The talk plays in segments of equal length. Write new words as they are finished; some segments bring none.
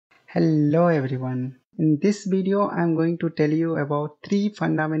Hello everyone. In this video, I'm going to tell you about 3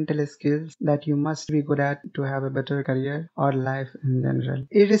 fundamental skills that you must be good at to have a better career or life in general.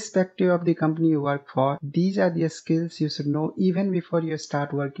 Irrespective of the company you work for, these are the skills you should know even before you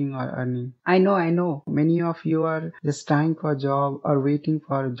start working or earning. I know, many of you are just trying for a job or waiting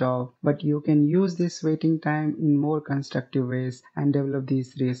for a job, but you can use this waiting time in more constructive ways and develop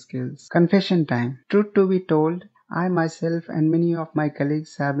these 3 skills. Confession time. Truth to be told, I myself and many of my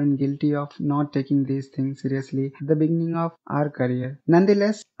colleagues have been guilty of not taking these things seriously at the beginning of our career.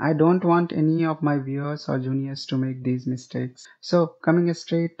 Nonetheless, I don't want any of my viewers or juniors to make these mistakes. So, coming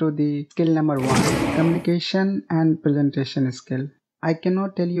straight to the skill number 1, communication and presentation skill. I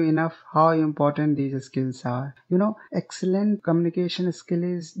cannot tell you enough how important these skills are. Excellent communication skill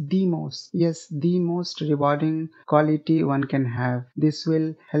is the most rewarding quality one can have. This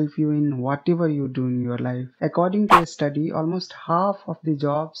will help you in whatever you do in your life. According to a study, almost half of the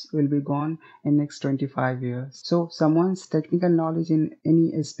jobs will be gone in next 25 years. So someone's technical knowledge in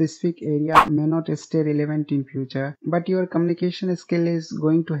any specific area may not stay relevant in future, but your communication skill is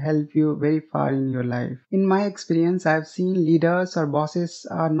going to help you very far in your life. In my experience, I've seen leaders or bosses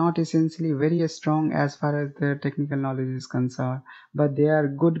are not essentially very strong as far as their technical knowledge is concerned, but they are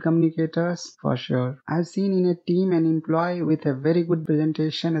good communicators for sure. I've seen in a team an employee with a very good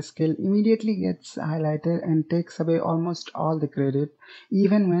presentation skill immediately gets highlighted and takes away almost all the credit,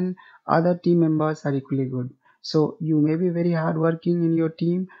 even when other team members are equally good. So you may be very hardworking in your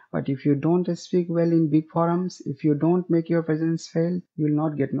team, but if you don't speak well in big forums, if you don't make your presence felt, you will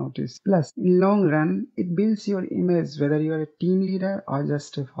not get noticed. Plus, in long run, it builds your image whether you are a team leader or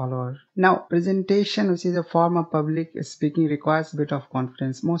just a follower. Now, presentation, which is a form of public speaking, requires a bit of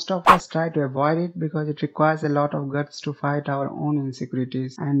confidence. Most of us try to avoid it because it requires a lot of guts to fight our own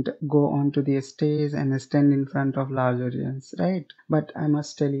insecurities and go onto the stage and stand in front of large audience, right? But I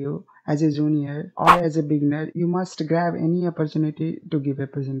must tell you, as a junior or as a beginner, you must grab any opportunity to give a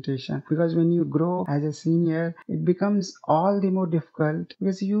presentation, because when you grow as a senior, it becomes all the more difficult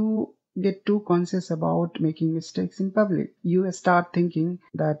because you get too conscious about making mistakes in public. You start thinking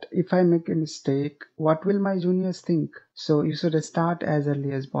that if I make a mistake, what will my juniors think? So you should start as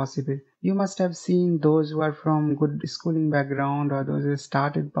early as possible. You must have seen those who are from good schooling background or those who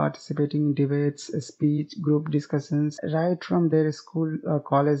started participating in debates, speech, group discussions right from their school or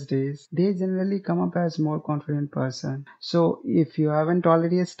college days. They generally come up as more confident person. So if you haven't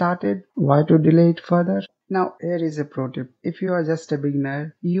already started, why to delay it further? Now, here is a pro tip. If you are just a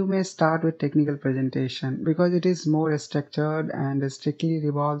beginner, you may start with technical presentation because it is more structured and strictly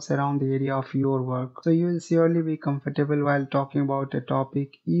revolves around the area of your work. So you will surely be comfortable while talking about a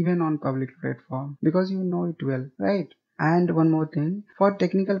topic even on public platform because you know it well, right? And one more thing, for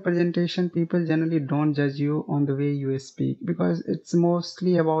technical presentation, people generally don't judge you on the way you speak because it's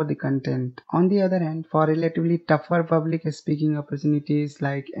mostly about the content. On the other hand, for relatively tougher public speaking opportunities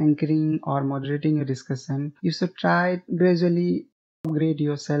like anchoring or moderating a discussion, you should try gradually upgrade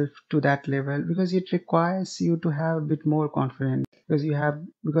yourself to that level because it requires you to have a bit more confidence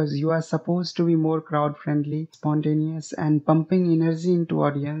because you are supposed to be more crowd friendly, spontaneous, and pumping energy into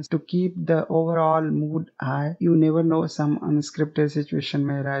audience to keep the overall mood high. You never know, some unscripted situation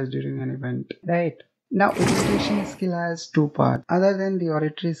may arise during an event, right? Now, presentation skill has two parts. Other than the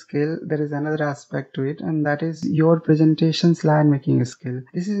oratory skill, there is another aspect to it, and that is your presentation slide making skill.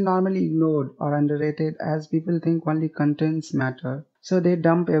 This is normally ignored or underrated as people think only contents matter. So they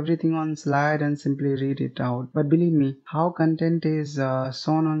dump everything on slide and simply read it out. But believe me, how content is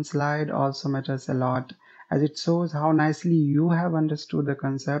shown on slide also matters a lot, as it shows how nicely you have understood the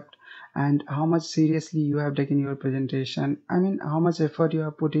concept and how much seriously you have taken your presentation. I mean, how much effort you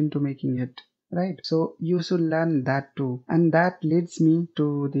have put into making it. Right, so you should learn that too, and that leads me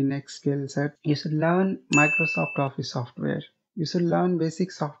to the next skill set. You should learn Microsoft Office software. You should learn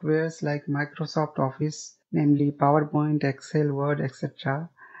basic softwares like Microsoft Office, namely PowerPoint, Excel, Word, etc.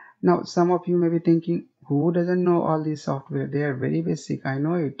 Now, some of you may be thinking, who doesn't know all these software? They are very basic, I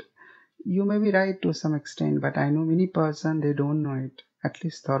know it. You may be right to some extent, but I know many person they don't know it, at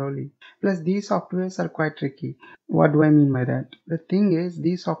least thoroughly. Plus, these softwares are quite tricky. What do I mean by that? The thing is,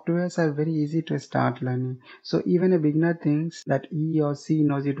 these softwares are very easy to start learning. So even a beginner thinks that he or she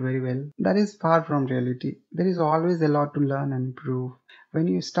knows it very well. That is far from reality. There is always a lot to learn and improve. When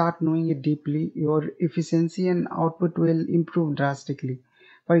you start knowing it deeply, your efficiency and output will improve drastically.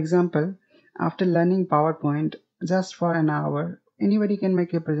 For example, after learning PowerPoint just for an hour, anybody can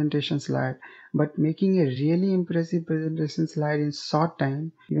make a presentation slide, but making a really impressive presentation slide in short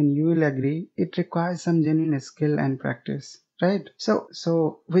time, even you will agree, it requires some genuine skill and practice, right?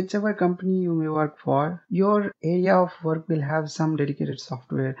 So whichever company you may work for, your area of work will have some dedicated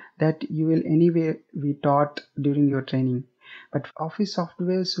software that you will anyway be taught during your training, but office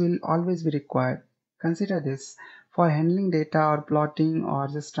softwares will always be required. Consider this: for handling data or plotting or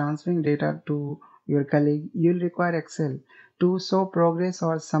just transferring data to your colleague, you'll require Excel. To show progress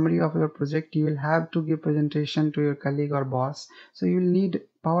or summary of your project, you will have to give presentation to your colleague or boss, so you'll need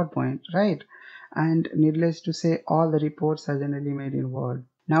PowerPoint, right? And needless to say, all the reports are generally made in Word.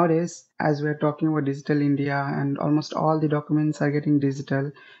 Nowadays, as we're talking about digital India and almost all the documents are getting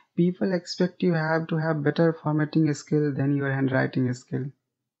digital, people expect you have to have better formatting skill than your handwriting skill.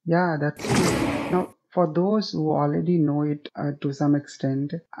 Yeah, that's true. Now, for those who already know it to some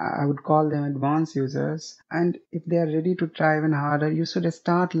extent, I would call them advanced users. And if they are ready to try even harder, you should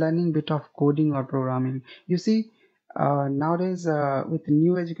start learning bit of coding or programming. You see, nowadays with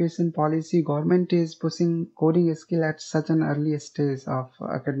new education policy, government is pushing coding skill at such an early stage of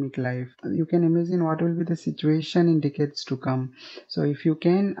academic life. You can imagine what will be the situation in decades to come. So if you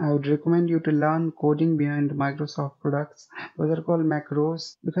can, I would recommend you to learn coding behind Microsoft products. Those are called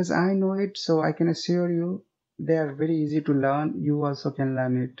macros, because I know it, so I can assure you they are very easy to learn. You also can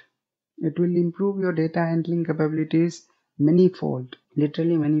learn it. It will improve your data handling capabilities manyfold,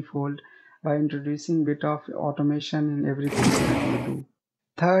 literally manyfold, by introducing bit of automation in everything that you do.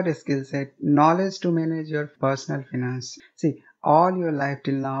 Third skill set: knowledge to manage your personal finance. See, all your life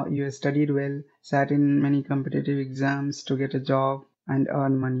till now, you studied well, sat in many competitive exams to get a job and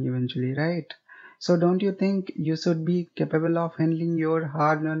earn money eventually, right? So don't you think you should be capable of handling your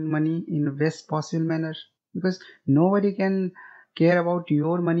hard-earned money in the best possible manner? Because nobody can care about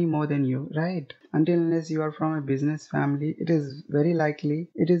your money more than you, right? Until unless you are from a business family, it is very likely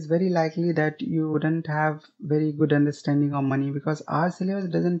that you wouldn't have very good understanding of money, because our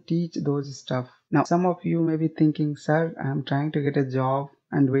syllabus doesn't teach those stuff. Now some of you may be thinking, sir, I'm trying to get a job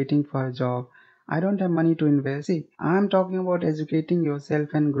and waiting for a job, I don't have money to invest. See, I'm talking about educating yourself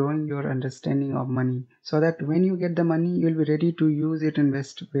and growing your understanding of money, so that when you get the money, you'll be ready to use it in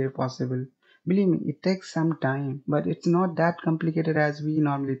best way possible. Believe me, it takes some time, but it's not that complicated as we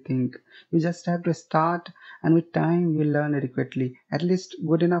normally think. You just have to start, and with time, you'll learn adequately, at least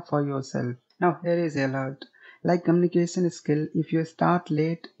good enough for yourself. Now, here is a alert. Like communication skill, if you start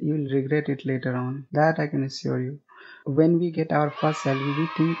late, you'll regret it later on. That I can assure you. When we get our first salary, we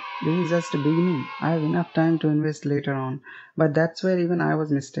think this is just a beginning. I have enough time to invest later on. But that's where even I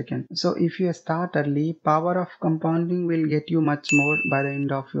was mistaken. So if you start early, power of compounding will get you much more by the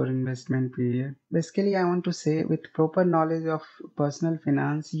end of your investment period. Basically, I want to say, with proper knowledge of personal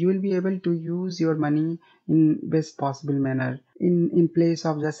finance, you will be able to use your money in best possible manner. In place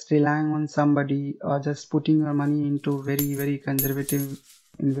of just relying on somebody or just putting your money into very conservative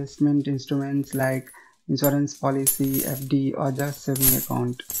investment instruments like insurance policy, FD, or just saving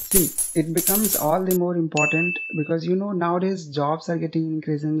account. See, it becomes all the more important because nowadays jobs are getting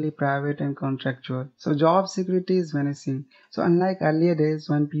increasingly private and contractual. So job security is vanishing. So unlike earlier days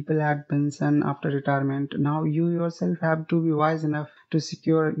when people had pension after retirement, now you yourself have to be wise enough to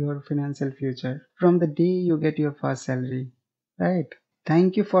secure your financial future from the day you get your first salary. Right?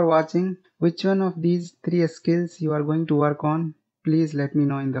 Thank you for watching. Which one of these three skills you are going to work on? Please let me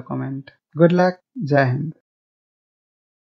know in the comment. Good luck. Jai Hind.